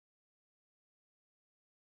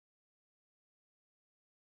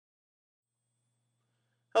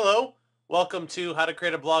Hello, welcome to How to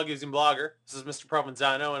Create a Blog Using Blogger. This is Mr.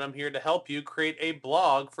 Provenzano, and I'm here to help you create a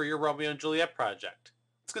blog for your Romeo and Juliet project.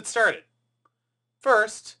 Let's get started.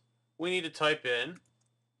 First, we need to type in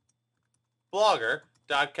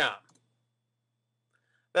blogger.com.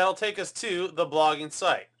 That'll take us to the blogging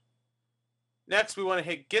site. Next, we want to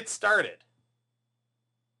hit Get Started.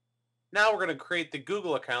 Now we're going to create the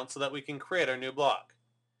Google account so that we can create our new blog.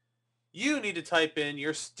 You need to type in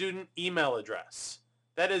your student email address.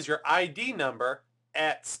 That is your ID number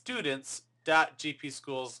at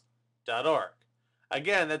students.gpschools.org.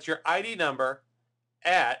 Again, that's your ID number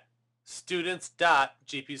at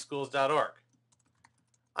students.gpschools.org.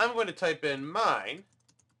 I'm going to type in mine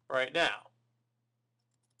right now.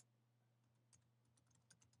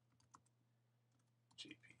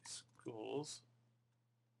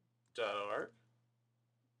 gpschools.org.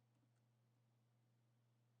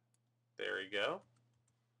 There we go.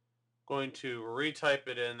 Going to retype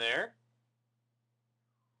it in there.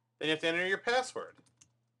 Then you have to enter your password.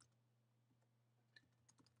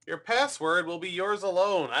 Your password will be yours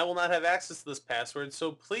alone. I will not have access to this password,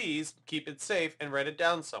 so please keep it safe and write it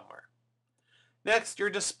down somewhere. Next, your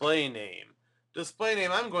display name. Display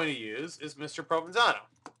name I'm going to use is Mr. Provenzano.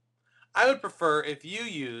 I would prefer if you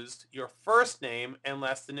used your first name and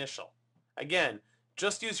last initial. Again,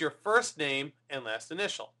 just use your first name and last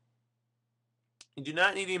initial. You do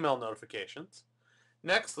not need email notifications.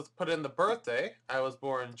 Next, let's put in the birthday. I was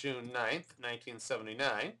born June 9th,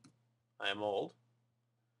 1979. I am old.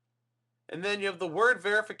 And then you have the word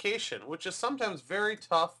verification, which is sometimes very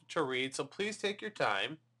tough to read, so please take your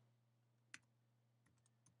time.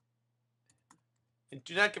 And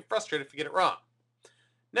do not get frustrated if you get it wrong.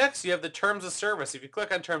 Next, you have the terms of service. If you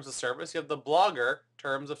click on terms of service, you have the Blogger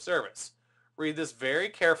terms of service. Read this very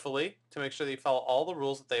carefully to make sure that you follow all the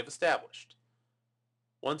rules that they've established.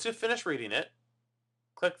 Once you finish reading it,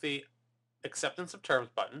 click the Acceptance of Terms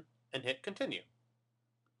button and hit Continue.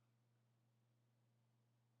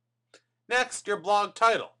 Next, your blog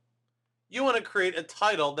title. You want to create a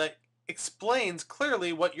title that explains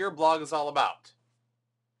clearly what your blog is all about.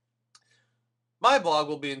 My blog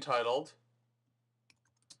will be entitled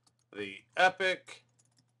The Epic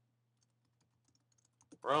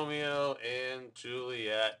Romeo and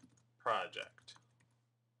Juliet Project.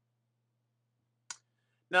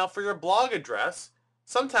 Now for your blog address,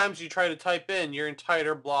 sometimes you try to type in your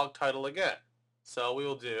entire blog title again. So we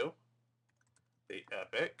will do The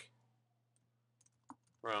Epic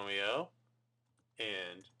Romeo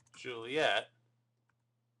and Juliet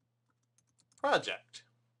Project.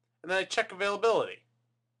 And then I check availability.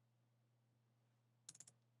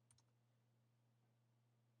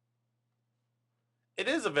 It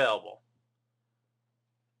is available.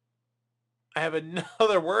 I have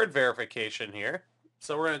another word verification here,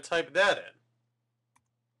 so we're going to type that in.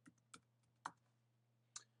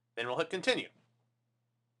 Then we'll hit Continue. It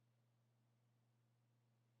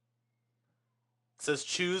says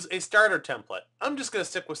choose a starter template. I'm just going to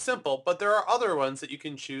stick with simple, but there are other ones that you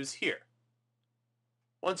can choose here.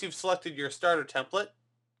 Once you've selected your starter template,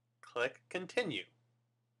 click Continue.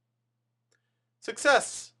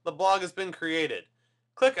 Success! The blog has been created.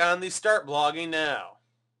 Click on the Start Blogging Now.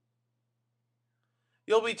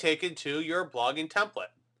 You'll be taken to your blogging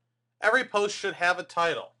template. Every post should have a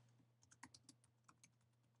title.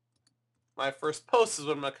 My first post is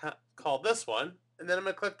what I'm going to call this one, and then I'm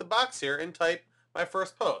going to click the box here and type my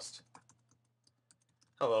first post.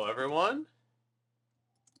 Hello everyone.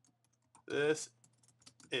 This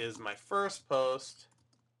is my first post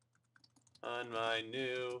on my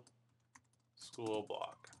new school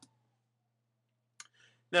blog.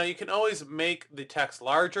 Now you can always make the text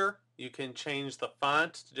larger. You can change the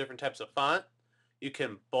font to different types of font. You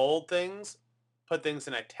can bold things, put things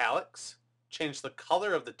in italics, change the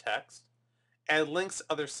color of the text, add links to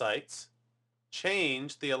other sites,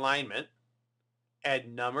 change the alignment,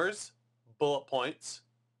 add numbers, bullet points.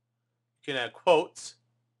 You can add quotes,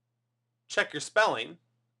 check your spelling,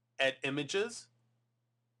 add images,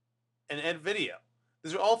 and add video.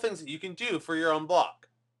 These are all things that you can do for your own blog.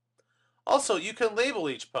 Also, you can label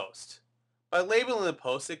each post. By labeling the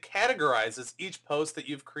post, it categorizes each post that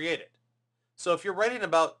you've created. So if you're writing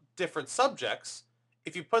about different subjects,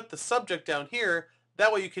 if you put the subject down here,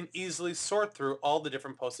 that way you can easily sort through all the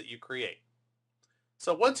different posts that you create.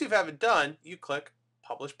 So once you have it done, you click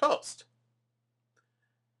Publish Post.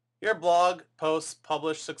 Your blog posts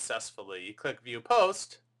published successfully. You click View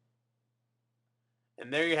Post,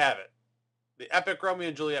 and there you have it. The Epic Romeo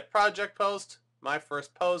and Juliet Project post, my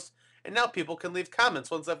first post, and now people can leave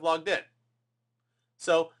comments once I've logged in.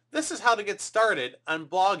 So this is how to get started on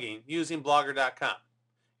blogging using blogger.com.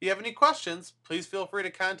 you have any questions, please feel free to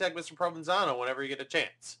contact Mr. Provenzano whenever you get a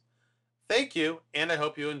chance. Thank you, and I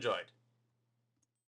hope you enjoyed.